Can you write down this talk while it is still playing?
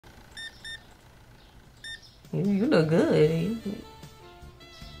You look good.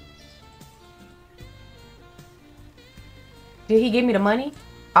 Did he give me the money?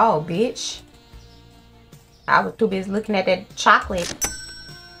 Oh, bitch. I was too busy looking at that chocolate.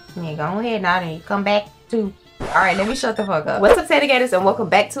 Yeah, go ahead now and come back to. Alright, let me shut the fuck up. What's up, taytagatas, and welcome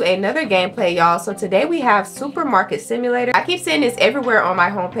back to another gameplay, y'all. So today we have Supermarket Simulator. I keep seeing this everywhere on my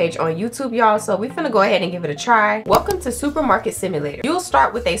homepage on YouTube, y'all, so we're finna go ahead and give it a try. Welcome to Supermarket Simulator. You'll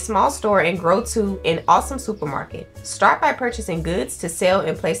start with a small store and grow to an awesome supermarket. Start by purchasing goods to sell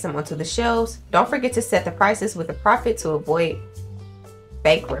and place them onto the shelves. Don't forget to set the prices with a profit to avoid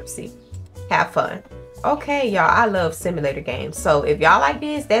bankruptcy. Have fun. Okay, y'all, I love simulator games, so if y'all like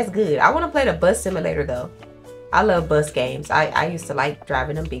this, that's good. I want to play the bus simulator though. I love bus games. I used to like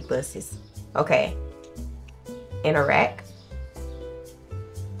driving them big buses. Okay. Interact.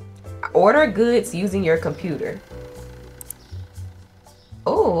 Order goods using your computer.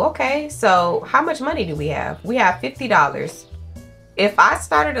 Oh, okay. So how much money do we have? We have $50. If I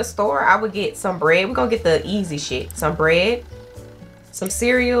started a store, I would get some bread. We're gonna get the easy shit. Some bread, some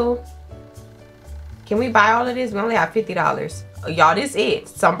cereal. Can we buy all of this? We only have $50. Y'all, this is it.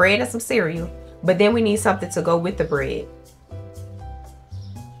 Some bread and some cereal. But then we need something to go with the bread.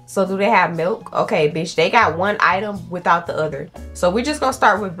 So do they have milk? Okay, bitch, they got one item without the other. So we're just gonna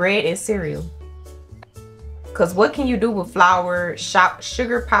start with bread and cereal. Cause what can you do with flour,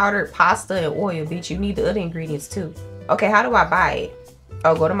 sugar, powder, pasta, and oil, bitch? You need the other ingredients too. Okay, how do I buy it?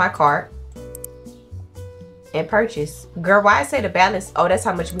 Oh, go to my cart and purchase. Girl, why I say the balance? Oh, that's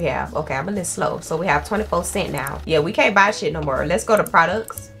how much we have. Okay, I'm a little slow. So we have 24 cents now. Yeah, we can't buy shit no more. Let's go to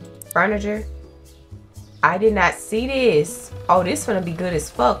products, furniture. I did not see this. Oh, this finna be good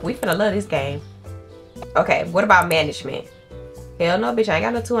as fuck. We finna love this game. Okay, what about management? Hell no, bitch. I ain't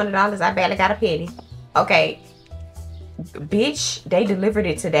got no $200. I barely got a penny. Okay. Bitch, they delivered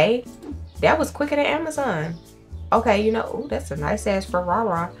it today. That was quicker than Amazon. Okay, you know, ooh, that's a nice ass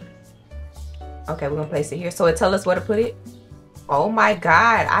Ferrari. Okay, we're gonna place it here. So it tell us where to put it. Oh my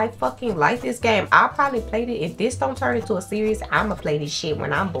god, I fucking like this game. I'll probably play it. If this don't turn into a series, I'ma play this shit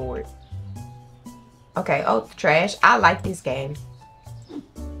when I'm bored. Okay, oh, trash. I like this game.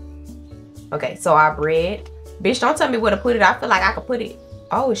 Okay, so our bread. Bitch, don't tell me where to put it. I feel like I could put it.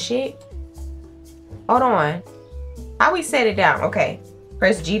 Oh, shit. Hold on. How we set it down? Okay.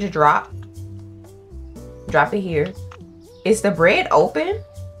 Press G to drop. Drop it here. Is the bread open?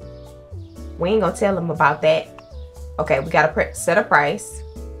 We ain't gonna tell them about that. Okay, we gotta set a price.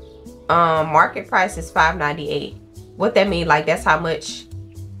 Market price is $5.98. What that mean? Like, that's how much...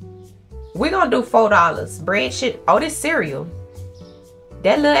 We're gonna do $4. Bread shit. Oh, this cereal.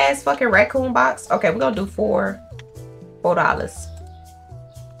 That little ass fucking raccoon box. Okay, we're gonna do $4.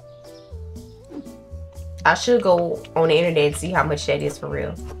 I should go on the internet and see how much that is for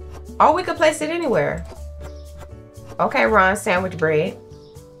real. Oh, we could place it anywhere. Okay, Ron, sandwich bread.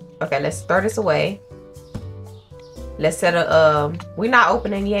 Okay, let's throw this away. Let's set a we're not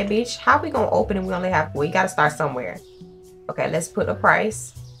opening yet, bitch. How we gonna open it? We only have, we gotta start somewhere. Okay, let's put a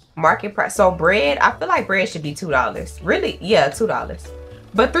price. Market price. So bread, I feel like bread should be $2. Really? Yeah, $2.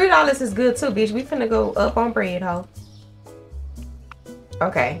 But $3 is good too, bitch. We finna go up on bread, ho.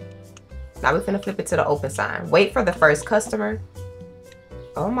 Okay. Now we finna flip it to the open sign. Wait for the first customer.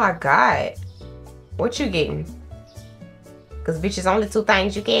 Oh my god. What you getting? Cause bitch, it's only two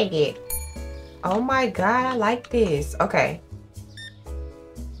things you can get. Oh my god, I like this. Okay.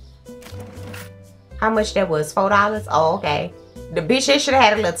 How much that was? $4? Oh, okay. The bitch, they should have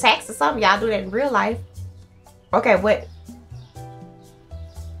had a little tax or something. Y'all do that in real life. Okay, what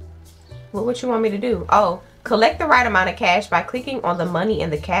you want me to do? Oh, collect the right amount of cash by clicking on the money in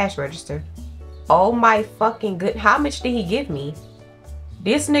the cash register. Oh my fucking good. How much did he give me?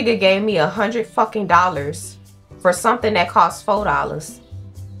 This nigga gave me $100 fucking for something that cost $4.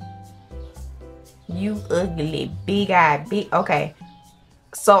 You ugly big-eyed big. Okay,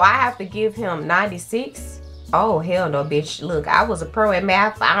 so I have to give him 96. Oh, hell no, bitch. Look, I was a pro at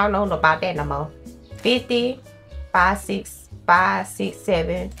math. I don't know about that no more. 50, 5, 6, 5, 6,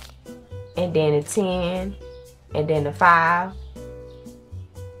 7, and then a 10, and then a 5,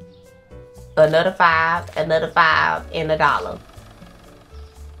 another 5, another 5, and $1.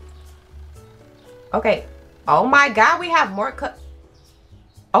 Okay. Oh my god, we have more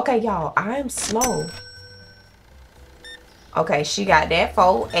Okay, y'all, I'm slow. Okay, she got that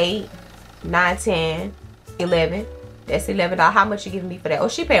 4, 8, 9, 10. 11. That's $11. How much you giving me for that? Oh,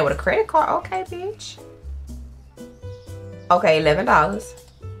 she paying with a credit card. Okay, bitch. Okay, $11.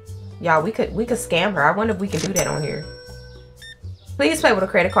 Y'all, we could scam her. I wonder if we can do that on here. Please pay with a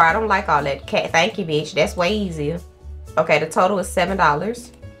credit card. I don't like all that. Thank you, bitch. That's way easier. Okay, the total is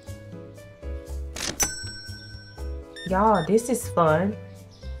 $7. Y'all, this is fun.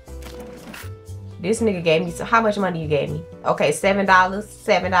 This nigga gave me how much money you gave me? Okay, $7.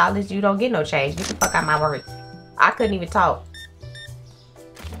 $7. You don't get no change. Get the fuck out my word. I couldn't even talk.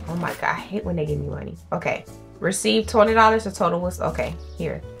 Oh my god, I hate when they give me money. Okay. Receive $20. The total was okay.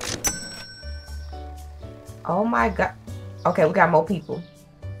 Here. Oh my god. Okay, we got more people.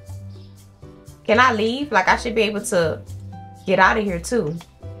 Can I leave? Like I should be able to get out of here too.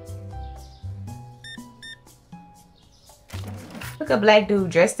 Look at black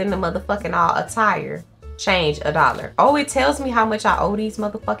dude dressed in the motherfucking all attire. Change $1. Oh, it tells me how much I owe these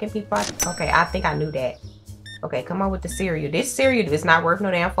motherfucking people. Okay, I think I knew that. Okay, come on with the cereal. This cereal is not worth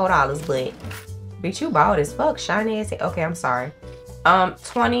no damn $4, but bitch, you bald as fuck, shiny ass. Okay, I'm sorry.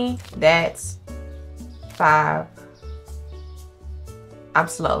 20. That's 5. I'm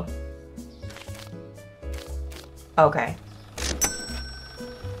slow. Okay.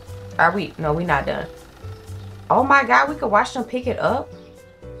 Are we? No, we not done. Oh my god, we could watch them pick it up.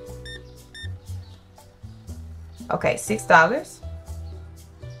 Okay, $6.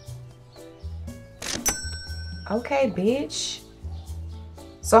 Okay, bitch.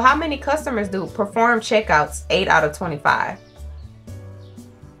 So how many customers do perform checkouts? 8 out of 25.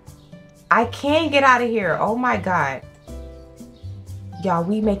 I can't get out of here. Oh my god. Y'all,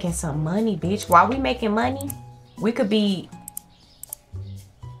 we making some money, bitch. While we making money, we could be...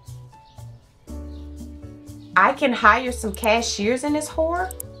 I can hire some cashiers in this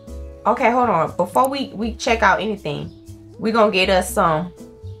whore. Okay, hold on. Before we check out anything, we gonna get us some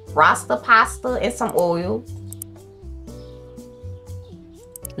Rasta pasta and some oil.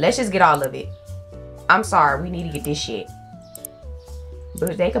 Let's just get all of it. I'm sorry, we need to get this shit.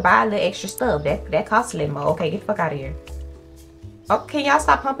 But they could buy a little extra stuff. That costs a little more. Okay, get the fuck out of here. Oh, can y'all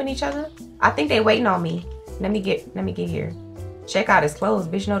stop pumping each other? I think they waiting on me. Let me get here. Checkout is closed,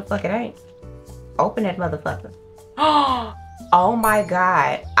 bitch. No the fuck it ain't. Open that motherfucker. Oh my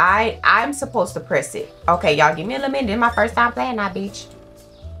god. I'm supposed to press it. Okay, y'all give me a little minute. This is my first time playing that bitch.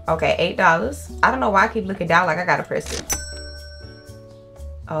 Okay, $8. I don't know why I keep looking down like I gotta press it.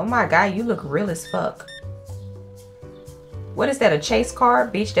 Oh my god, you look real as fuck. What is that, a Chase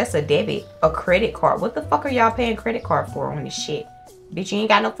card? Bitch, that's a debit. A credit card. What the fuck are y'all paying credit card for on this shit? Bitch, you ain't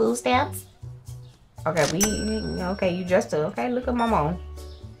got no food stamps? Okay, okay, you just, okay, look at my mom.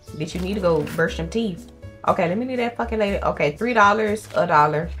 Bitch, you need to go brush them teeth. Okay, let me leave that fucking lady. Okay, $3,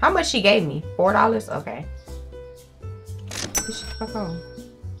 $1. How much she gave me? $4? Okay. Fuck on.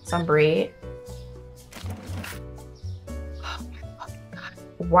 Some bread. Oh my fucking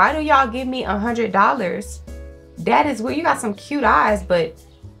god. Why do y'all give me $100? That is where you got some cute eyes, but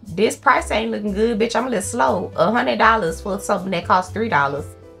this price ain't looking good, bitch. I'm a little slow. $100 for something that costs $3.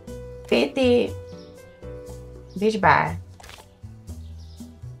 50. Bitch, bye.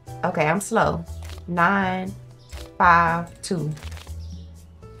 Okay, I'm slow. 9, 5, 2.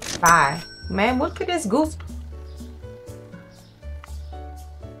 Bye. Man, look at this goose.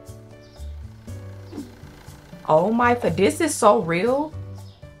 Oh my, for this is so real.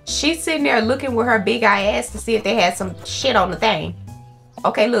 She's sitting there looking with her big eye ass to see if they had some shit on the thing.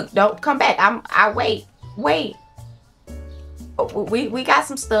 Okay, look, don't come back. I wait. Oh, we got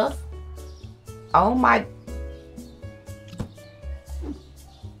some stuff. Oh my.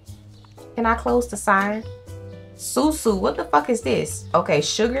 Can I close the sign? Susu, what the fuck is this? Okay,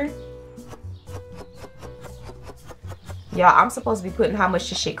 sugar. Y'all, I'm supposed to be putting how much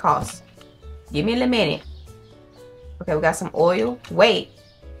this shit costs. Give me a little minute. Okay, we got some oil. Wait,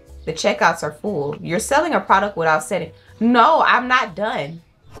 the checkouts are full. You're selling a product without setting. No, I'm not done.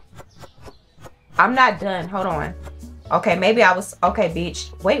 I'm not done. Hold on. Okay, maybe I was. Okay,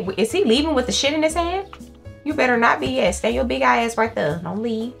 bitch. Wait, is he leaving with the shit in his hand? You better not be. Yeah, stay your big ass right there. Don't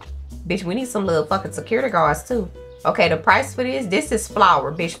leave. Bitch, we need some little fucking security guards too. Okay, the price for this is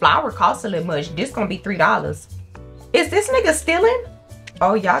flour. Bitch, flour costs a little much. This gonna be $3. Is this nigga stealing?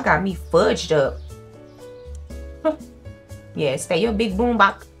 Oh, y'all got me fudged up. Huh. Yeah, stay your big boom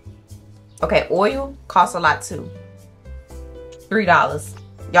box. Okay, oil costs a lot too. $3.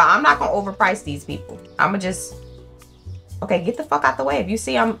 Y'all, I'm not gonna overprice these people. I'ma just... Okay, get the fuck out the way. If you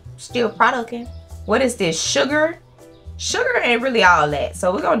see I'm still producting. What is this? Sugar? Sugar ain't really all that.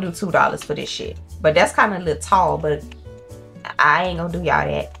 So we're gonna do $2 for this shit. But that's kind of a little tall, but I ain't gonna do y'all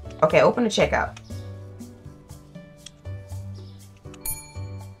that. Okay, open the checkout.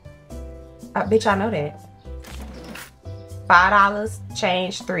 Bitch, I know that. $5,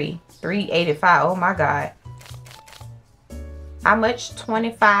 change 3. $3.85. Oh my god. How much?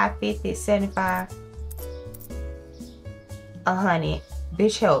 25, 50, 75, 100.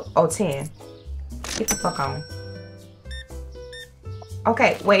 Bitch, help. Oh, 10. Get the fuck on.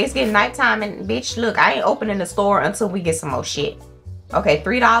 Okay, wait, it's getting nighttime and bitch, look, I ain't opening the store until we get some more shit. Okay,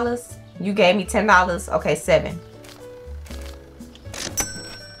 $3. You gave me $10. Okay, 7.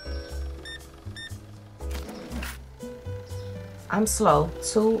 I'm slow.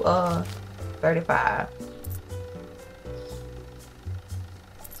 35.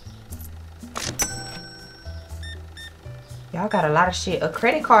 Y'all got a lot of shit. A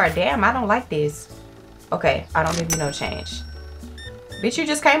credit card, damn, I don't like this. Okay, I don't give you no change. Bitch, you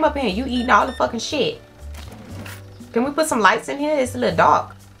just came up in here. You eating all the fucking shit. Can we put some lights in here? It's a little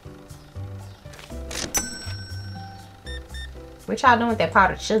dark. What y'all doing with that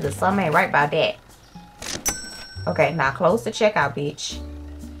powdered sugar? Something ain't right about that. Okay, now close the checkout, bitch.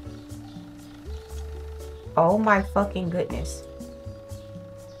 Oh my fucking goodness.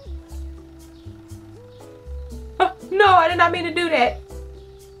 No, I did not mean to do that.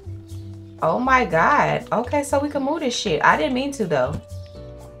 Oh my god. Okay, so we can move this shit. I didn't mean to though.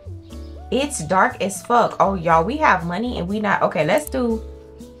 It's dark as fuck. Oh, y'all, we have money and we not. Okay, let's do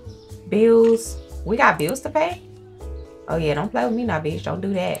bills. We got bills to pay? Oh yeah, don't play with me now, bitch. Don't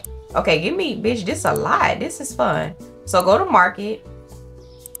do that. Okay, give me, bitch, this a lot. This is fun. So go to market.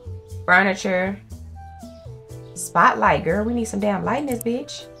 Furniture. Spotlight, girl. We need some damn light in this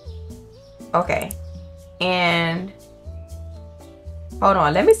bitch. Okay. And hold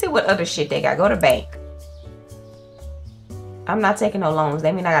on. Let me see what other shit they got. Go to bank. I'm not taking no loans.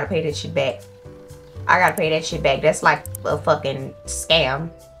 That mean I gotta pay that shit back. I gotta pay that shit back. That's like a fucking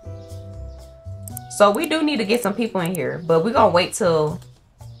scam. So we do need to get some people in here. But we're gonna wait till...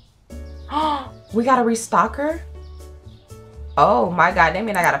 we gotta restock her? Oh my god. That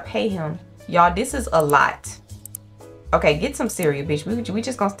mean I gotta pay him. Y'all, this is a lot. Okay, get some cereal, bitch. We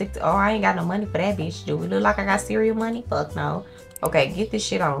just gonna stick to... Oh, I ain't got no money for that, bitch. Do we look like I got cereal money? Fuck no. Okay, get this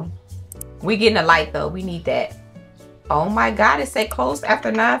shit on. We getting a light, though. We need that. Oh, my God. It said closed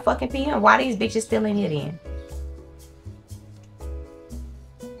after 9 fucking p.m. Why these bitches still in here then?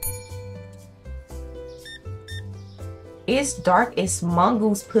 It's dark as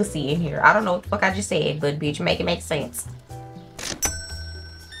mongoose pussy in here. I don't know what the fuck I just said, but, bitch, make it make sense.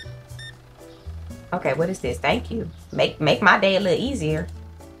 Okay, what is this? Thank you. Make my day a little easier.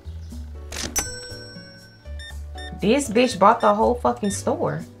 This bitch bought the whole fucking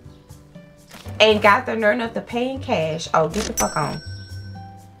store. Ain't got the nerve enough to pay in cash. Oh, get the fuck on.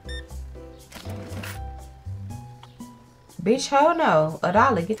 Bitch, hell no.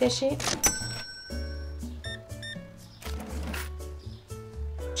 $1. Get that shit.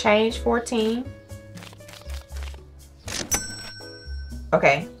 Change 14.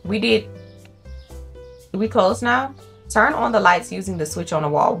 Okay, we closed now? Turn on the lights using the switch on the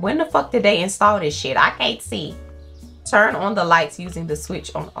wall. When the fuck did they install this shit? I can't see. Turn on the lights using the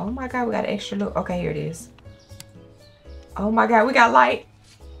switch on. Oh my god, we got an extra look. Okay, here it is. Oh my god, we got light.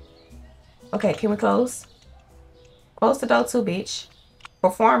 Okay, can we close? Close the door too, bitch.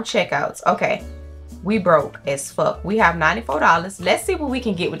 Perform checkouts. Okay. We broke as fuck. We have $94. Let's see what we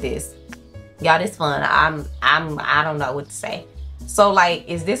can get with this. Y'all, this fun. I don't know what to say. So like,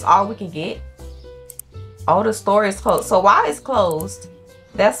 is this all we can get? Oh, the store is closed. So while it's closed,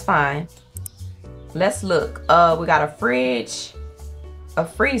 that's fine. Let's look. We got a fridge, a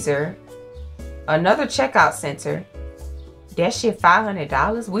freezer, another checkout center. That shit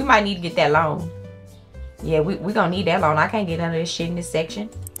 $500. We might need to get that loan. Yeah, we gonna need that loan. I can't get none of this shit in this section.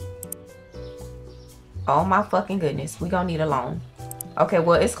 Oh my fucking goodness. We gonna need a loan. Okay,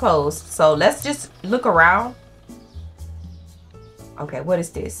 well, it's closed. So let's just look around. Okay, what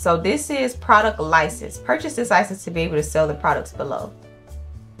is this? So this is product license. Purchase this license to be able to sell the products below.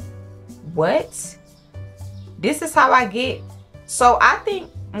 What? This is how I get. So I think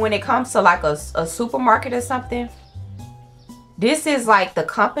when it comes to like a supermarket or something, this is like the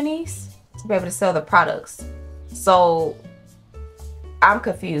companies to be able to sell the products. So I'm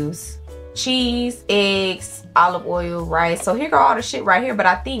confused. Cheese, eggs, olive oil, rice. So here go all the shit right here. But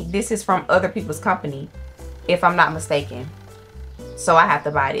I think this is from other people's company, if I'm not mistaken. So I have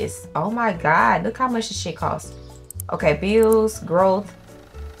to buy this. Oh my god, look how much this shit costs. Okay, bills, growth.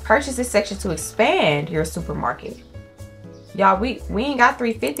 Purchase this section to expand your supermarket. Y'all, we ain't got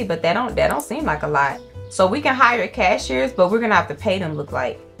 $350, but that don't seem like a lot. So we can hire cashiers, but we're gonna have to pay them, look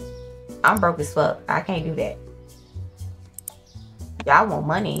like. I'm broke as fuck. I can't do that. Y'all want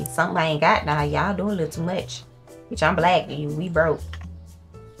money. Something I ain't got now. Y'all doing a little too much. Bitch, I'm black. We broke.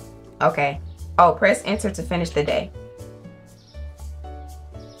 Okay. Oh, press enter to finish the day.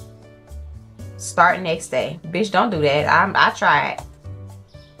 Start next day. Bitch, don't do that. I tried.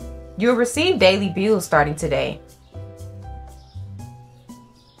 You'll receive daily bills starting today.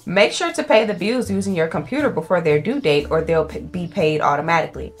 Make sure to pay the bills using your computer before their due date or they'll be paid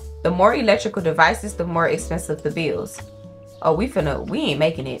automatically. The more electrical devices, the more expensive the bills. Oh, we ain't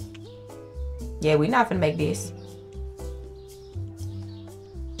making it. Yeah, we not finna make this.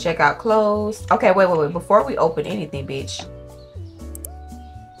 Check out clothes. Okay, wait. Before we open anything, bitch.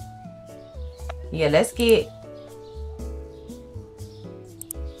 Yeah, let's get...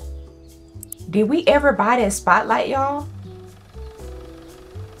 Did we ever buy that spotlight, y'all?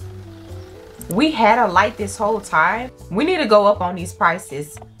 We had a light this whole time. We need to go up on these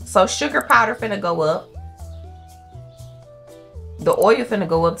prices. So sugar powder finna go up. The oil finna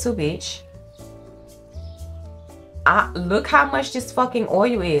go up too, bitch. Look how much this fucking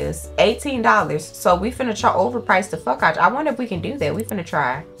oil is. $18. So we finna try overprice the fuck out. I wonder if we can do that. We finna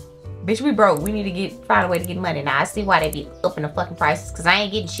try. Bitch, we broke. We need to find a way to get money. Now I see why they be upping the fucking prices, because I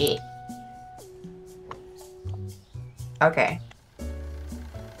ain't getting shit. Okay.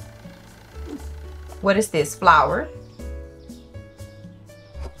 What is this? Flour?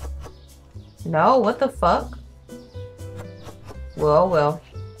 No, what the fuck? Well.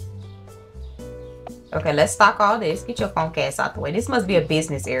 Okay, let's stock all this. Get your phone ass out the way. This must be a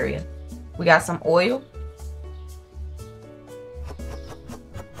business area. We got some oil.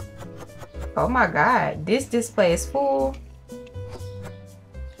 Oh my god, this display is full.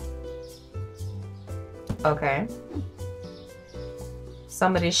 Okay.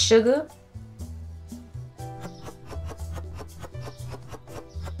 Some of this sugar.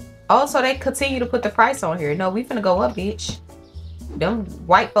 Oh, so they continue to put the price on here. No, we finna go up, bitch. Them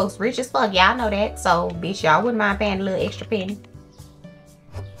white folks rich as fuck. Y'all know that. So, bitch, y'all wouldn't mind paying a little extra penny.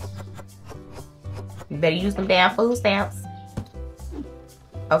 You better use them damn food stamps.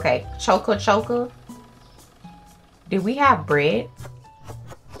 Okay, choker. Do we have bread?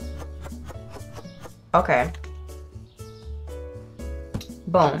 Okay.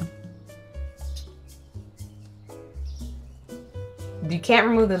 Boom. You can't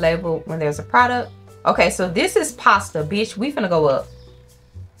remove the label when there's a product. Okay, so this is pasta, bitch. We finna go up.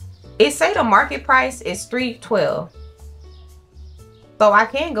 It say the market price is $3.12. So I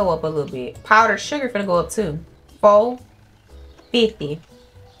can go up a little bit. Powdered sugar finna go up too. $4.50.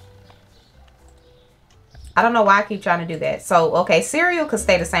 I don't know why I keep trying to do that. So, okay, cereal could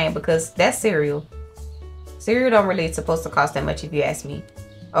stay the same because that's cereal. Cereal don't really supposed to cost that much if you ask me.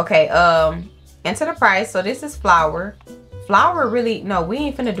 Okay, enter the price. So this is flour. Flour really, no, we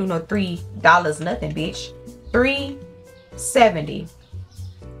ain't finna do no $3 nothing, bitch. $3.70.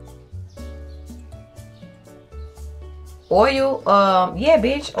 Oil, yeah,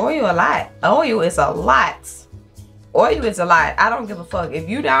 bitch, oil a lot. Oil is a lot. Oil is a lot. I don't give a fuck. If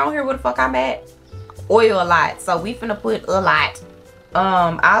you down here where the fuck I'm at, oil a lot. So we finna put a lot.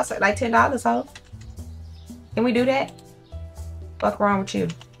 I'll say like $10, ho. Can we do that? Fuck wrong with you?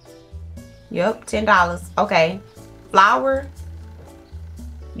 Yep, $10. Okay. Flour,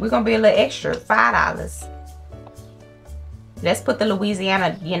 we're gonna be a little extra, $5. Let's put the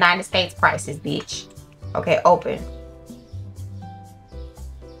Louisiana, United States prices, bitch. Okay, open.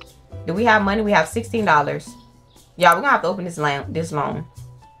 Do we have money? We have $16. Y'all, we're gonna have to open this loan.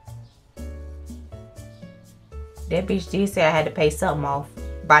 That bitch did say I had to pay something off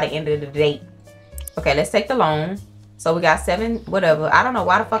by the end of the date. Okay, let's take the loan. So we got $7, whatever. I don't know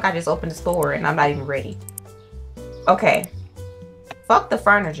why the fuck I just opened the store and I'm not even ready. Okay, fuck the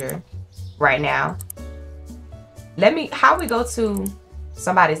furniture right now. How we go to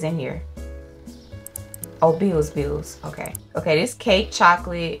somebody's in here? Oh, bills. Okay, this cake,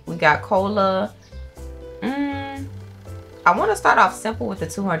 chocolate. We got cola. I want to start off simple with the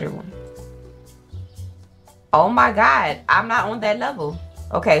 200 one. Oh my god, I'm not on that level.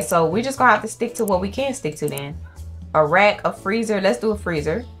 Okay, so we're just gonna have to stick to what we can stick to then. A rack, a freezer. Let's do a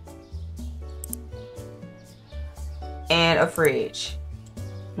freezer. And a fridge.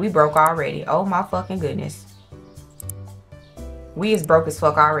 We broke already. Oh my fucking goodness. We is broke as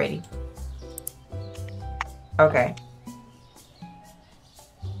fuck already. Okay.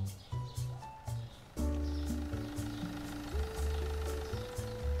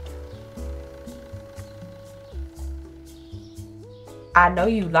 I know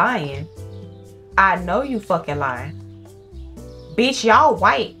you lying. I know you fucking lying. Bitch, y'all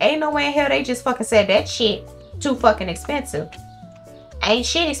white. Ain't no way in hell they just fucking said that shit too fucking expensive. Ain't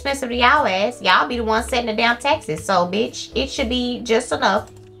shit expensive to y'all ass. Y'all be the ones setting the damn taxes. So, bitch, it should be just enough.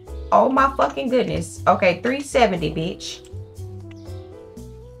 Oh my fucking goodness. Okay, $3.70, bitch.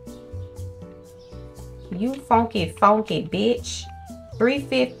 You funky bitch.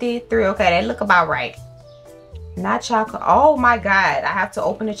 $3.50. Okay, that look about right. Not chocolate. Oh my god. I have to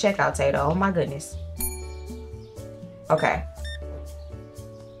open the checkout, Tato. Oh my goodness. Okay.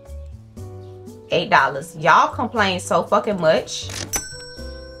 $8. Y'all complain so fucking much.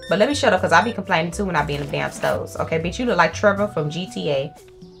 But let me shut up because I be complaining too when I be in the damn stores. Okay, bitch, you look like Trevor from GTA.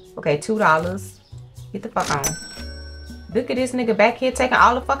 Okay, $2. Get the fuck on. Look at this nigga back here taking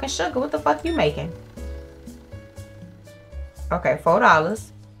all the fucking sugar. What the fuck you making? Okay,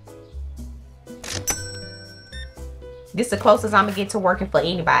 $4. This is the closest I'm gonna get to working for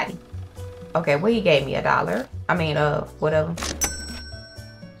anybody. Okay, well, he gave me $1. I mean, whatever.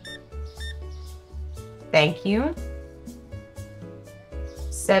 Thank you.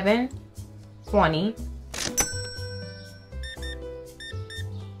 $7.20.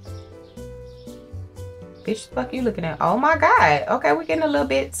 Bitch, the fuck you looking at? Oh my god. Okay, we're getting a little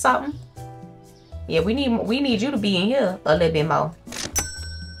bit something. Yeah, we need you to be in here a little bit more.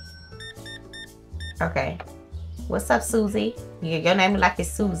 Okay. What's up, Susie? Your name like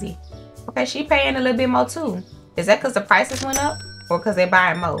it's Susie. Okay, she paying a little bit more too. Is that because the prices went up or because they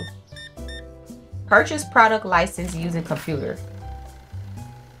buying more? Purchase product license using computer.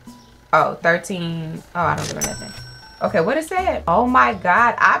 Oh, 13. Oh, I don't remember nothing. Okay, what is that? Oh my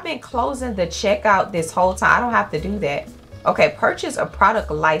god, I've been closing the checkout this whole time. I don't have to do that. Okay, purchase a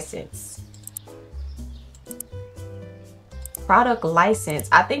product license. Product license.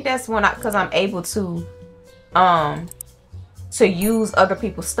 I think that's when because I'm able to use other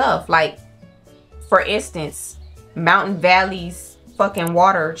people's stuff. Like, for instance, Mountain Valley's fucking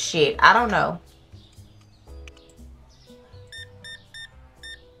water shit. I don't know.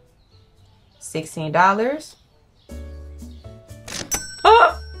 $16.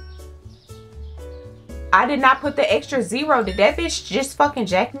 Oh! I did not put the extra 0. Did that bitch just fucking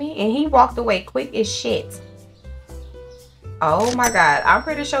jack me? And he walked away quick as shit. Oh my god. I'm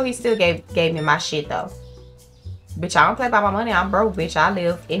pretty sure he still gave me my shit though. Bitch, I don't play by my money. I'm broke, bitch. I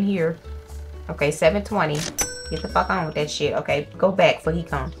live in here. Okay, $7.20. Get the fuck on with that shit. Okay, go back before he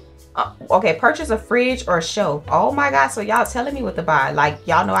come. Okay, purchase a fridge or a shelf. Oh my god, so y'all telling me what to buy. Like,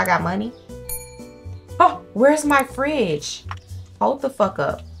 y'all know I got money? Oh, where's my fridge? Hold the fuck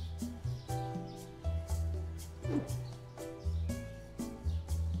up.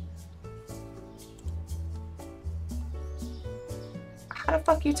 How the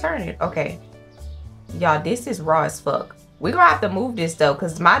fuck you turn it? Okay. Y'all, this is raw as fuck. We gonna have to move this though,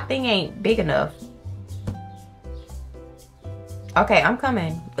 because my thing ain't big enough. Okay, I'm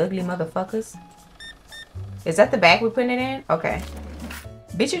coming, ugly motherfuckers. Is that the bag we're putting it in? Okay.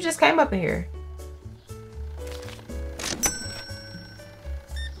 Bitch, you just came up in here.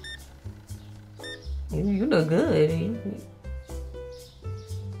 You look good.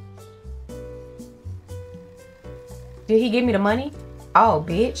 Did he give me the money? Oh,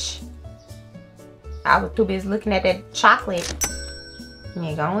 bitch. I was too busy looking at that chocolate.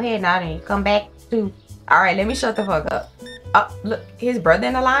 Yeah, go ahead now and come back too. Alright, let me shut the fuck up. Oh, look, his brother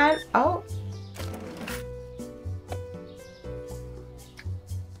in the line? Oh.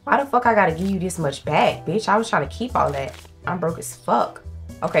 Why the fuck I gotta give you this much back, bitch? I was trying to keep all that. I'm broke as fuck.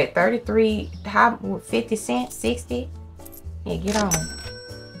 Okay, 33, how, 50 cents, 60? Yeah, get on.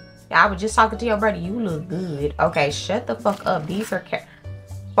 Yeah, I was just talking to your brother. You look good. Okay, shut the fuck up. These are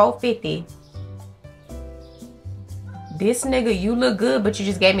 $4.50. This nigga, you look good, but you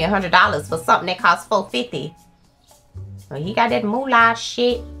just gave me $100 for something that costs $4.50. Well, he got that moolah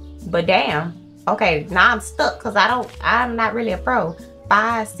shit, but damn. Okay, now I'm stuck because I'm not really a pro.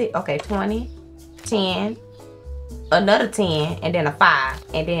 5, 6, okay, 20, 10, another 10, and then a 5,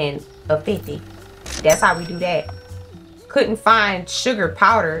 and then a 50. That's how we do that. Couldn't find sugar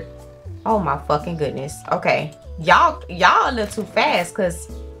powder. Oh my fucking goodness. Okay, y'all a little too fast because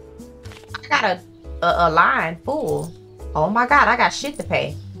I got a line full. Oh my god, I got shit to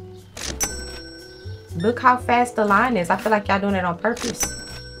pay. Look how fast the line is. I feel like y'all doing it on purpose.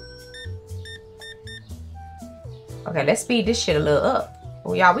 Okay, let's speed this shit a little up.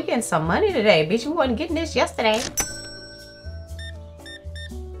 Oh, y'all, we getting some money today. Bitch, we wasn't getting this yesterday.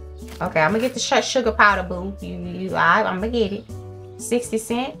 Okay, I'm gonna get the sugar powder, boo. I'm gonna get it. 60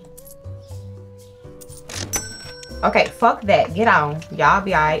 cents. Okay, fuck that. Get on. Y'all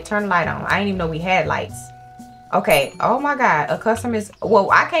be alright. Turn the light on. I didn't even know we had lights. Okay. Oh my god. A customer is... Well,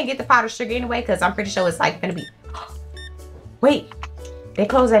 I can't get the powdered sugar anyway because I'm pretty sure it's like gonna be... Wait. They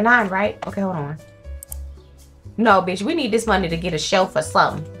close at 9, right? Okay, hold on. No, bitch. We need this money to get a shelf or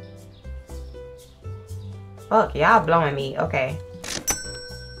something. Fuck. Y'all blowing me. Okay.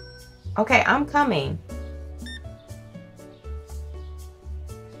 Okay, I'm coming.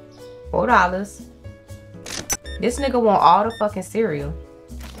 $4. This nigga want all the fucking cereal.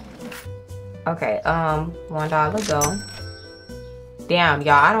 Okay, $1 go. Damn,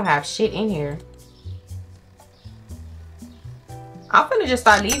 y'all, I don't have shit in here. I'm finna just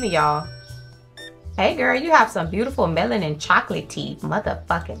start leaving y'all. Hey girl, you have some beautiful melanin chocolate teeth.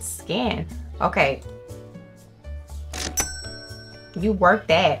 Motherfucking skin. Okay. You work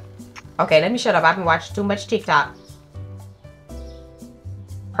that. Okay, let me shut up. I've been watching too much TikTok.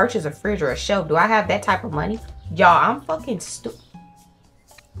 Purchase a fridge or a shelf. Do I have that type of money? Y'all, I'm fucking stupid.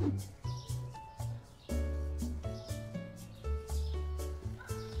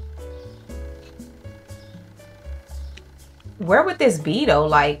 Where would this be though?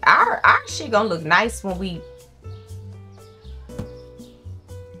 Like our shit gonna look nice when we.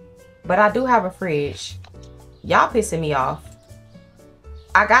 But I do have a fridge. Y'all pissing me off.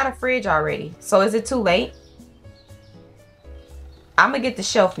 I got a fridge already. So is it too late? I'm gonna get the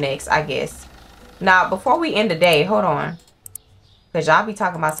shelf next, I guess. Now, before we end the day, hold on. Because y'all be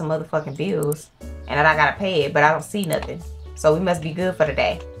talking about some motherfucking bills. And that I gotta pay it, but I don't see nothing. So we must be good for the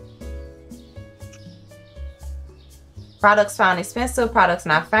day. Products found expensive. Products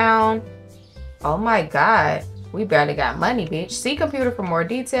not found. Oh my God. We barely got money, bitch. See computer for more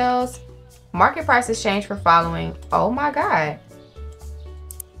details. Market prices change for following. Oh my God.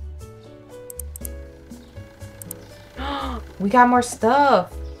 We got more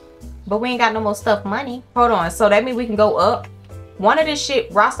stuff. But we ain't got no more stuff money. Hold on. So that means we can go up. One of this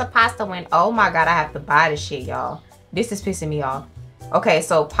shit, Rasta pasta went. Oh my God. I have to buy this shit, y'all. This is pissing me off. Okay.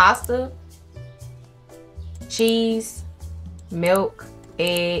 So pasta. Cheese. Milk.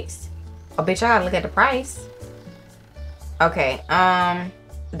 Eggs. Oh, bitch. I gotta look at the price. Okay.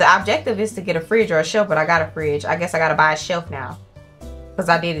 The objective is to get a fridge or a shelf, but I got a fridge. I guess I gotta buy a shelf now. Because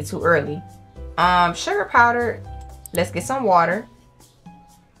I did it too early. Sugar powder. Let's get some water.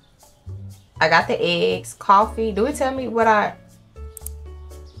 I got the eggs, coffee. Do it tell me what I...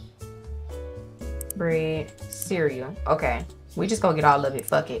 Bread, cereal. Okay. We just gonna get all of it.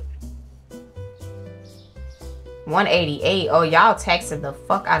 Fuck it. 188. Oh, y'all taxing the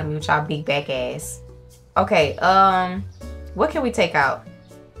fuck out of me with y'all big back ass. Okay, what can we take out?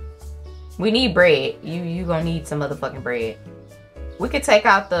 We need bread. You gonna need some motherfucking bread. We could take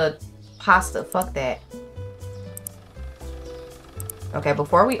out the pasta. Fuck that. Okay,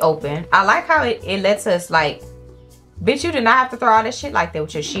 before we open, I like how it lets us like, bitch, you did not have to throw all that shit like that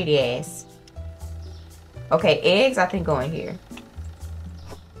with your shitty ass. Okay, eggs I think go in here.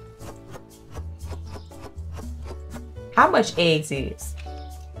 How much eggs is?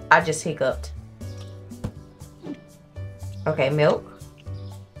 I just hiccuped. Okay, milk.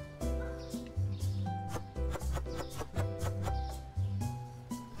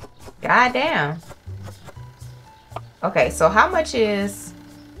 God damn. Okay, so how much is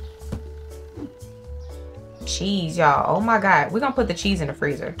cheese, y'all? Oh my God. We're gonna put the cheese in the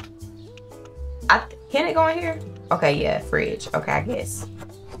freezer. Can it go in here? Okay, yeah, fridge. Okay, I guess.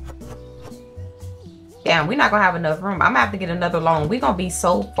 Damn, we're not gonna have enough room. I'm gonna have to get another loan. We're gonna be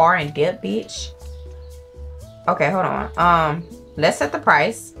so far in debt, bitch. Okay, hold on. Let's set the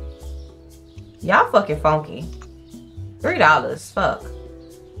price. Y'all fucking funky. $3. Fuck.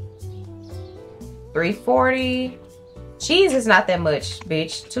 $3.40. Cheese is not that much,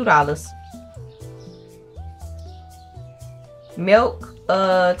 bitch. $2. Milk,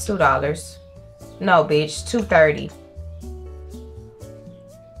 $2. No, bitch, $2.30.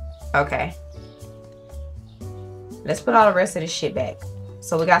 Okay. Let's put all the rest of this shit back.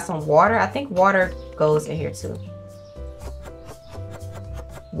 So we got some water. I think water goes in here too.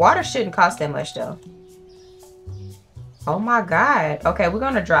 Water shouldn't cost that much though. Oh my God. Okay, we're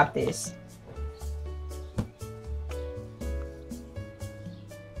gonna drop this.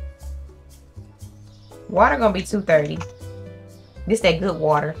 Water gonna be $2.30. This that good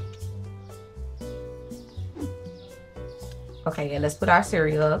water. Okay, yeah, let's put our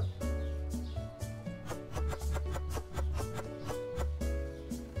cereal up.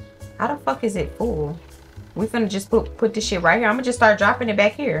 How the fuck is it full? We finna just put this shit right here. I'm gonna just start dropping it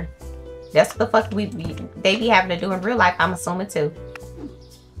back here. That's what the fuck they be having to do in real life, I'm assuming too.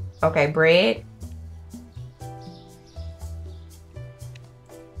 Okay, bread.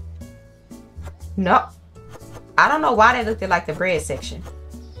 No. I don't know why they looked at like the bread section.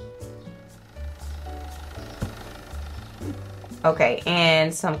 Okay,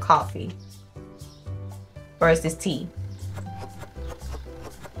 and some coffee. Or is this tea?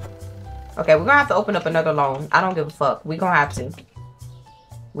 Okay, we're gonna have to open up another loan. I don't give a fuck. We're gonna have to.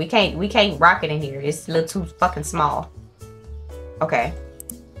 We can't rock it in here. It's a little too fucking small. Okay.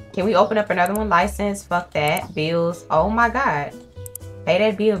 Can we open up another one? License, fuck that. Bills. Oh my God. Pay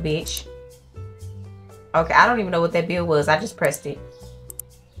that bill, bitch. Okay, I don't even know what that bill was. I just pressed it.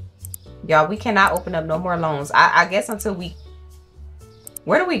 Y'all, we cannot open up no more loans. I guess until we...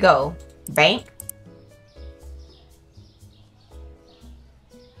 Where do we go? Bank?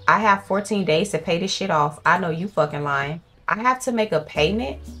 I have 14 days to pay this shit off. I know you fucking lying. I have to make a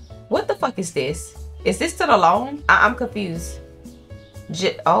payment? What the fuck is this? Is this to the loan? I'm confused.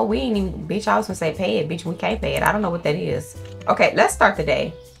 Oh, we ain't even, bitch, I was gonna say pay it. Bitch, we can't pay it. I don't know what that is. Okay, let's start the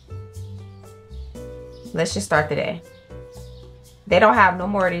day. Let's just start the day. They don't have no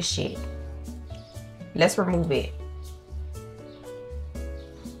more of this shit. Let's remove it.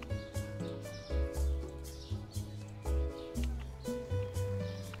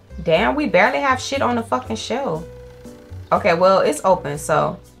 Damn, we barely have shit on the fucking shelf. Okay, well, it's open,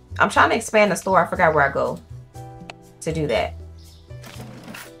 so I'm trying to expand the store. I forgot where I go to do that.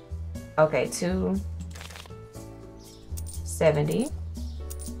 Okay, $2.70.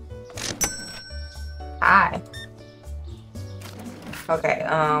 Hi. Okay,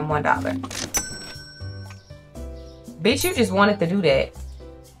 $1. Bitch, you just wanted to do that.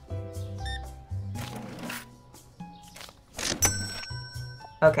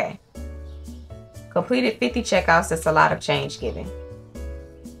 Okay. Completed 50 checkouts. That's a lot of change given.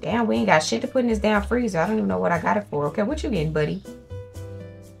 Damn, we ain't got shit to put in this damn freezer. I don't even know what I got it for. Okay, what you getting, buddy?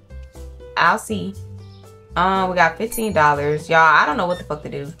 I'll see. We got $15. Y'all, I don't know what the fuck to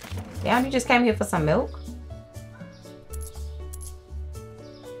do. Damn, you just came here for some milk?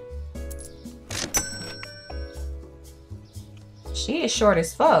 She is short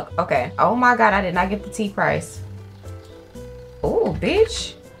as fuck. Okay. Oh my god, I did not get the tea price. Oh,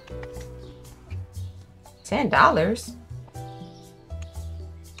 bitch. $10.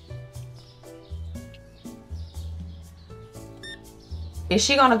 Is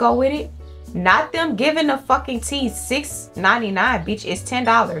she gonna go with it? Not them giving the fucking tea $6.99, bitch. It's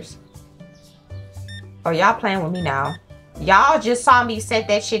 $10. Oh, y'all playing with me now. Y'all just saw me set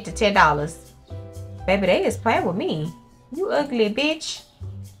that shit to $10. Baby, they is playing with me. You ugly bitch.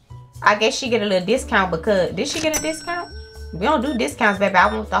 I guess she get a little discount because... Did she get a discount? We don't do discounts, baby.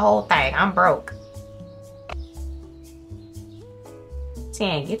 I want the whole thing. I'm broke.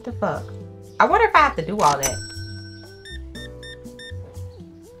 10. Get the fuck. I wonder if I have to do all that.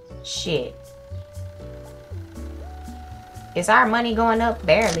 Shit. Is our money going up?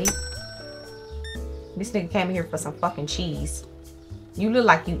 Barely. This nigga came here for some fucking cheese. You look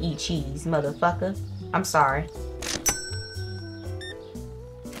like you eat cheese, motherfucker. I'm sorry.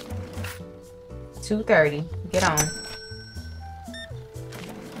 $2.30. Get on.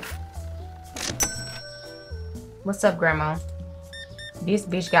 What's up, grandma? This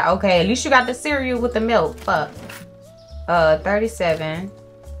bitch got... Okay, at least you got the cereal with the milk. Fuck. 37.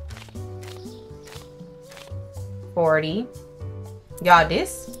 40. Y'all,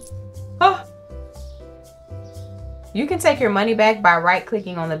 this? Oh. You can take your money back by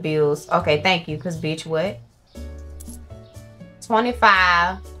right-clicking on the bills. Okay, thank you. Because, bitch, what?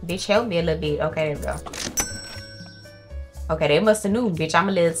 25. Bitch, help me a little bit. Okay, there we go. Okay, they must have knew, bitch. I'm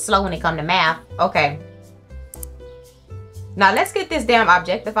a little slow when it come to math. Okay. Now, let's get this damn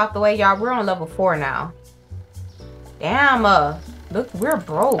objective out the way, y'all. We're on level 4 now. Damn, look, we're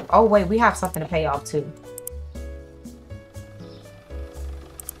broke. Oh, wait, we have something to pay off, too.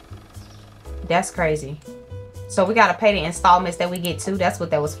 That's crazy. So, we gotta pay the installments that we get, too. That's what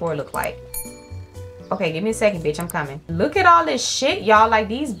that was for, look like. Okay, give me a second, bitch. I'm coming. Look at all this shit, y'all. Like,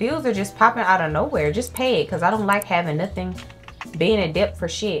 these bills are just popping out of nowhere. Just pay it, because I don't like having nothing being in debt for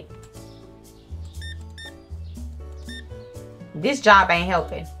shit. This job ain't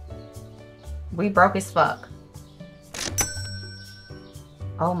helping. We broke as fuck.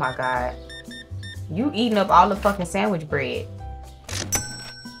 Oh, my God. You eating up all the fucking sandwich bread.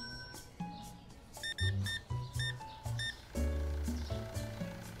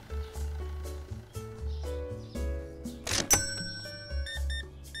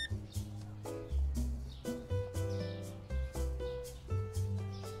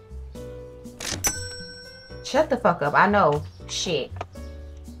 Shut the fuck up. I know. Shit.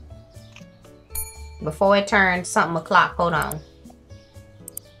 Before it turns something o'clock. Hold on.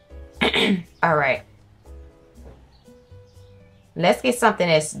 Alright. Let's get something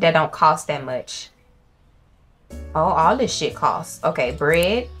that don't cost that much. Oh, all this shit costs. Okay,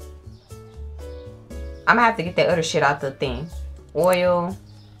 bread. I'm gonna have to get that other shit out the thing. Oil,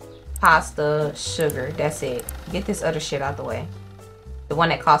 pasta, sugar. That's it. Get this other shit out the way. The one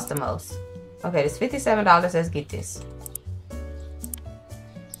that costs the most. Okay, it's $57. Let's get this.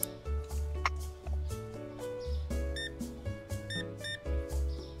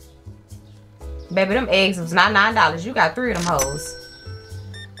 Baby, them eggs was not $9. You got 3 of them hoes.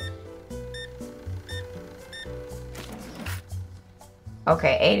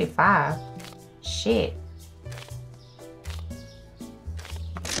 Okay, 85. Shit.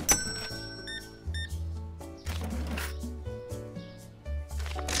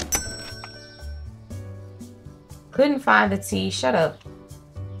 Couldn't find the tea. Shut up.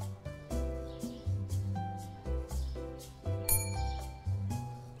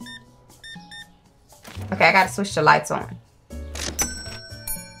 Okay, I gotta switch the lights on.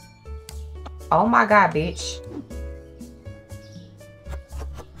 Oh my god, bitch.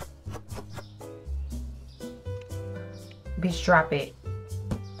 Bitch, drop it.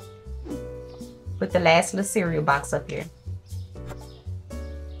 Put the last little cereal box up here.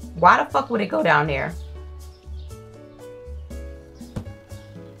 Why the fuck would it go down there?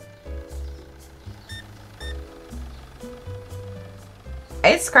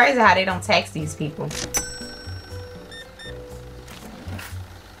 It's crazy how they don't tax these people.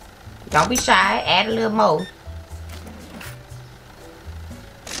 Don't be shy. Add a little more.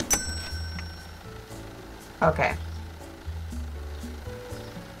 Okay.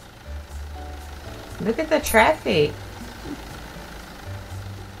 Look at the traffic.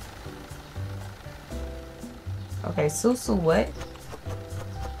 Okay, Susu, what?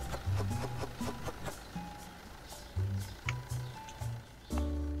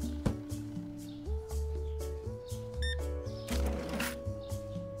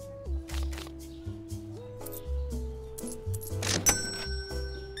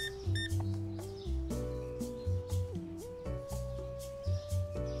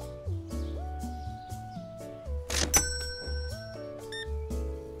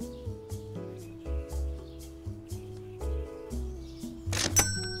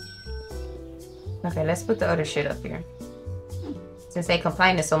 Okay, let's put the other shit up here. Since they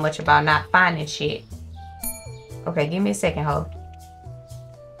complaining so much about not finding shit. Okay, give me a second, ho.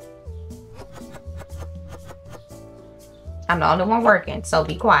 I'm the only one working, so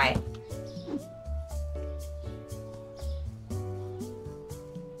be quiet.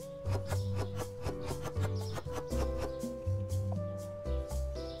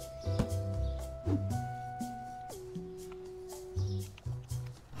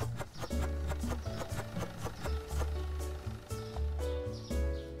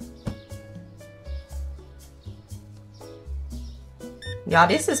 Y'all,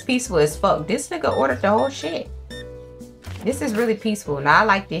 this is peaceful as fuck. This nigga ordered the whole shit. This is really peaceful. Now I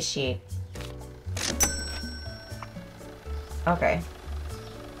like this shit. Okay.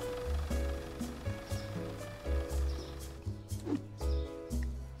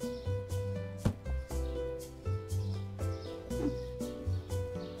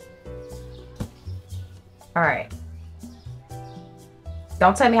 Alright.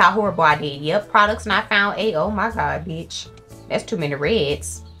 Don't tell me how horrible I did. Yep, products not found. Hey, oh my god, bitch. That's too many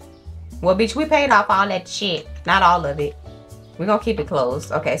reds. Well, bitch, we paid off all that shit. Not all of it. We're gonna keep it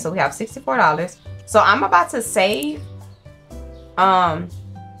closed. Okay, so we have $64. So I'm about to save. I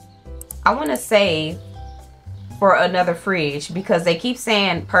want to save for another fridge because they keep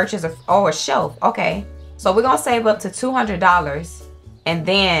saying purchase a shelf. Okay, so we're gonna save up to $200 and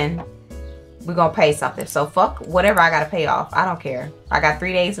then we're gonna pay something. So fuck whatever I gotta pay off. I don't care. I got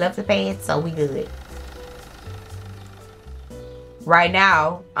 3 days left to pay it, so we good. Right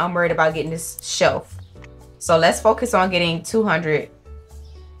now, I'm worried about getting this shelf. So let's focus on getting 200.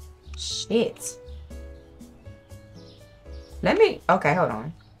 Shit. Okay, hold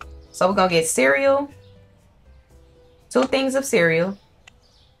on. So we're gonna get cereal. 2 things of cereal.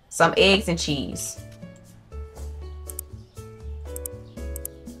 Some eggs and cheese.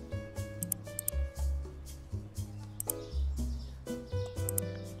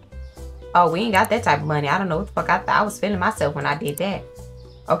 Oh, we ain't got that type of money. I don't know what the fuck I thought. I was feeling myself when I did that.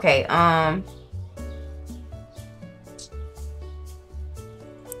 Okay,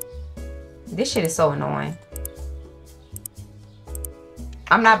 this shit is so annoying.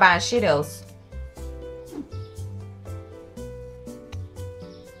 I'm not buying shit else.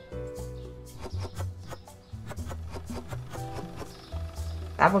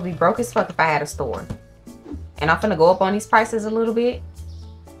 I would be broke as fuck if I had a store. And I'm finna go up on these prices a little bit.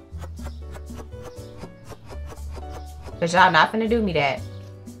 Because y'all not finna do me that.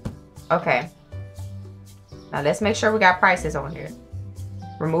 Okay. Now let's make sure we got prices on here.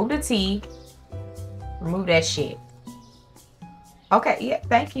 Remove the tea. Remove that shit. Okay, yeah,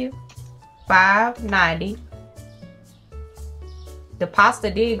 thank you. $5.90. The pasta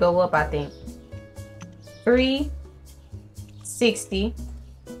did go up, I think. $3.60.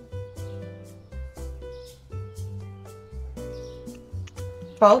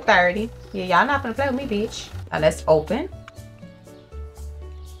 $4.30. Yeah, y'all not gonna play with me, bitch. Now let's open.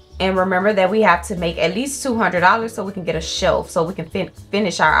 And remember that we have to make at least $200 so we can get a shelf, so we can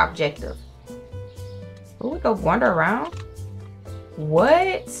finish our objective. Ooh, we go wander around.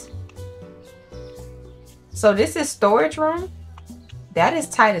 What? So this is storage room? That is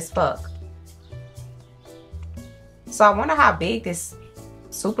tight as fuck. So I wonder how big this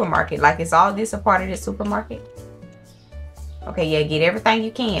supermarket, like, is all this a part of this supermarket? Okay, yeah, get everything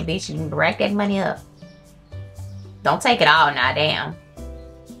you can, bitch. You can rack that money up. Don't take it all now, damn.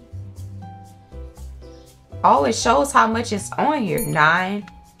 Oh, it shows how much is on here. 9.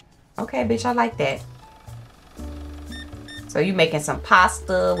 Okay, bitch, I like that. So you making some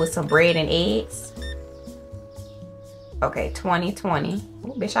pasta with some bread and eggs. Okay, 20.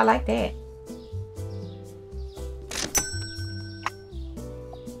 Oh, bitch, I like that.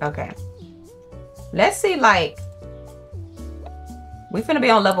 Okay. Let's see, like, we finna be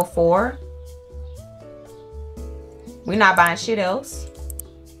on level 4. We're not buying shit else.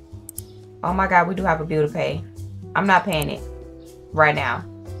 Oh my God, we do have a bill to pay. I'm not paying it right now.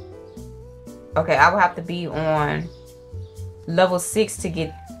 Okay, I will have to be on level 6 to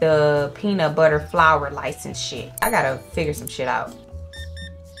get the peanut butter flour license shit. I gotta figure some shit out.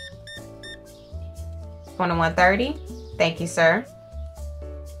 2130. Thank you, sir.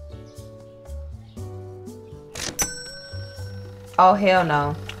 Oh, hell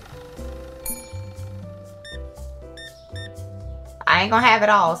no. I ain't gonna have it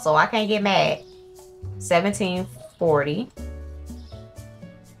all, so I can't get mad. 1740.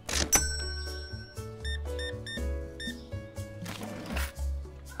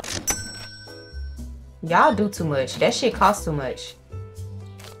 Y'all do too much. That shit costs too much.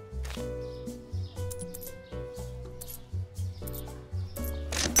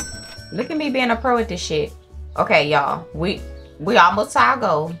 Look at me being a pro at this shit. Okay, y'all. We almost to our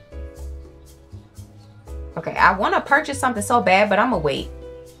goal. Okay, I want to purchase something so bad, but I'm gonna wait.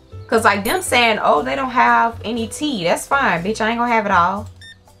 Cause like them saying, oh, they don't have any tea. That's fine, bitch. I ain't gonna have it all.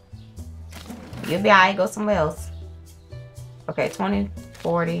 You'll be alright. Go somewhere else. Okay,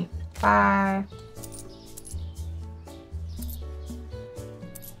 2045.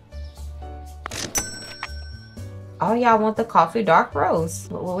 Oh, y'all want the coffee dark roast.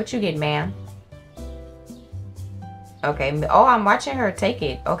 What you get, ma'am? Okay. Oh, I'm watching her take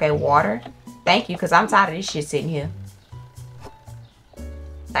it. Okay, water. Thank you, because I'm tired of this shit sitting here.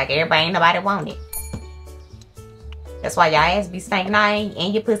 Like, everybody, ain't nobody want it. That's why y'all ass be stinking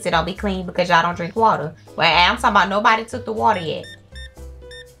and your pussy don't be clean because y'all don't drink water. Well, I'm talking about nobody took the water yet.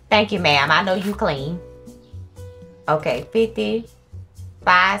 Thank you, ma'am. I know you clean. Okay, 50,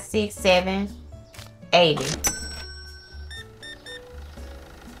 5, 6, 7, 80.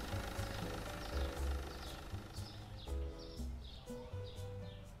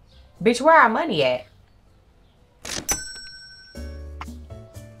 Bitch, where our money at?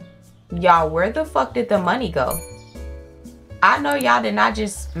 Y'all, where the fuck did the money go? I know y'all did not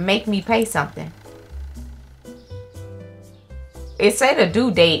just make me pay something. It said the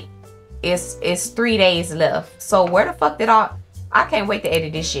due date is 3 days left. So where the fuck did I can't wait to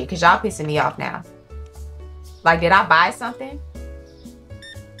edit this shit because y'all pissing me off now. Like, did I buy something?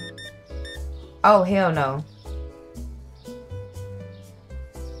 Oh, hell no.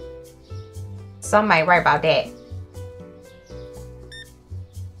 Something ain't right about that.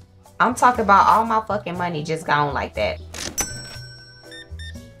 I'm talking about all my fucking money just gone like that.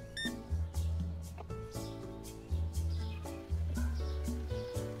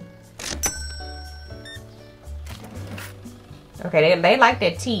 Okay, they like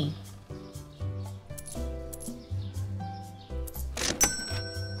that tea.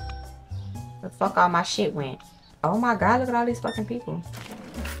 Where the fuck all my shit went? Oh my God, look at all these fucking people.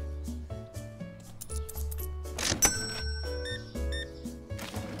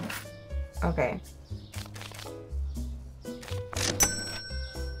 Okay.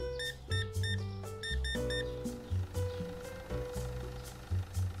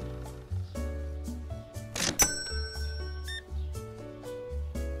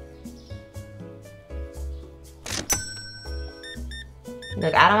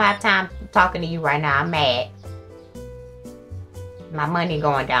 Look, I don't have time talking to you right now. I'm mad. My money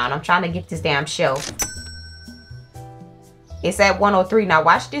going down. I'm trying to get this damn shelf. It's at 103. Now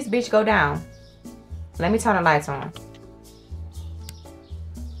watch this bitch go down. Let me turn the lights on.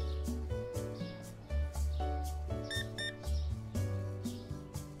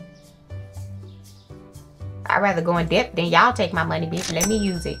 I'd rather go in depth than y'all take my money, bitch. Let me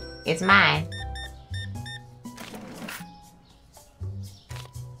use it. It's mine.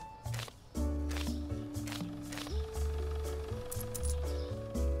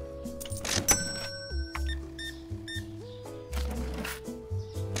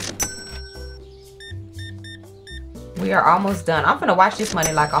 We are almost done. I'm gonna watch this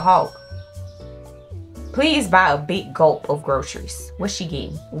money like a hawk. Please buy a big gulp of groceries. What's she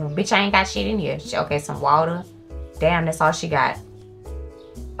getting? Bitch, I ain't got shit in here. Okay, some water. Damn, that's all she got.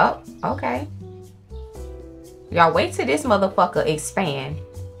 Oh, okay. Y'all wait till this motherfucker expand.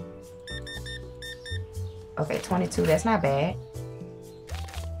 Okay, 22, that's not bad.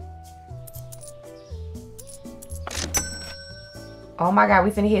 Oh my God,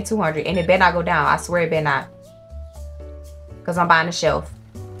 we finna hit 200 and it better not go down. I swear it better not. Cause I'm buying a shelf.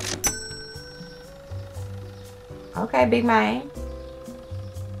 Okay, big man.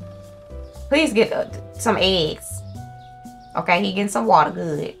 Please get some eggs. Okay, he getting some water,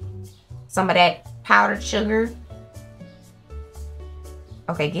 good. Some of that powdered sugar.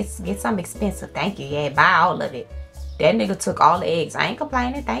 Okay, get something expensive. Thank you. Yeah, buy all of it. That nigga took all the eggs. I ain't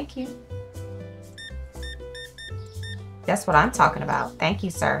complaining. Thank you. That's what I'm talking about. Thank you,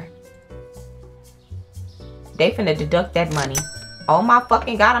 sir. They finna deduct that money. Oh my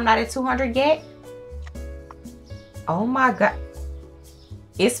fucking God, I'm not at 200 yet. Oh my God.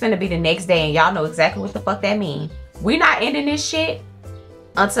 It's finna be the next day and y'all know exactly what the fuck that mean. We not ending this shit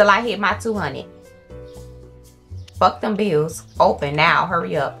until I hit my 200. Fuck them bills. Open now.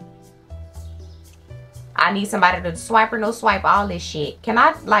 Hurry up. I need somebody to swipe or no swipe all this shit. Can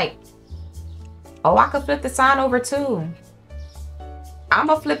I like... Oh, I could flip the sign over too.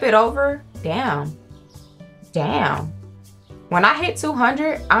 I'ma flip it over. Damn. Damn. When I hit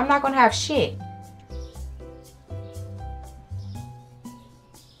 200, I'm not gonna have shit.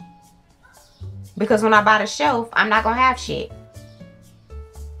 Because when I buy the shelf, I'm not gonna have shit.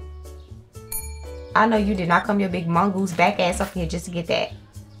 I know you did not come your big mongoose back ass up here just to get that.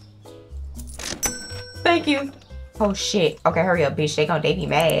 Thank you. Oh shit. Okay, hurry up, bitch. They be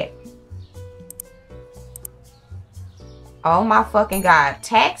mad. Oh my fucking God.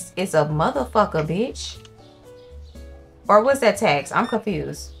 Tax is a motherfucker, bitch. Or what's that tax? I'm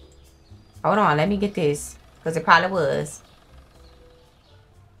confused. Hold on, let me get this. Because it probably was.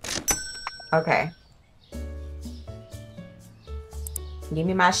 Okay. Give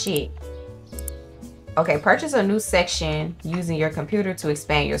me my shit. Okay, purchase a new section using your computer to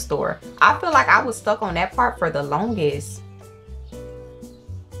expand your store. I feel like I was stuck on that part for the longest.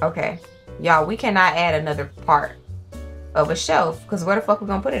 Okay. Y'all, we cannot add another part of a shelf. Because where the fuck we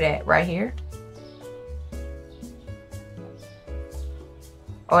gonna put it at? Right here?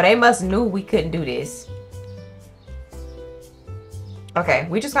 Oh, they must knew we couldn't do this. Okay,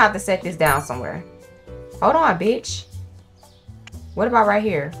 we just gonna have to set this down somewhere. Hold on, bitch. What about right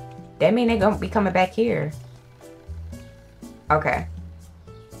here? That mean they gonna be coming back here. Okay.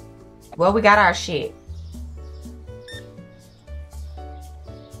 Well, we got our shit.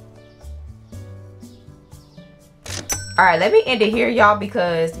 Alright, let me end it here, y'all,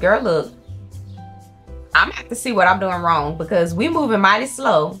 because, girl, look. I'm gonna have to see what I'm doing wrong because we moving mighty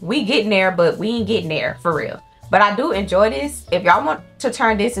slow. We getting there, but we ain't getting there, for real. But I do enjoy this. If y'all want to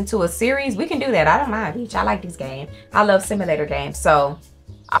turn this into a series, we can do that. I don't mind, bitch. I like this game. I love simulator games. So,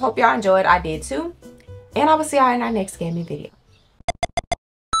 I hope y'all enjoyed. I did too. And I will see y'all in our next gaming video.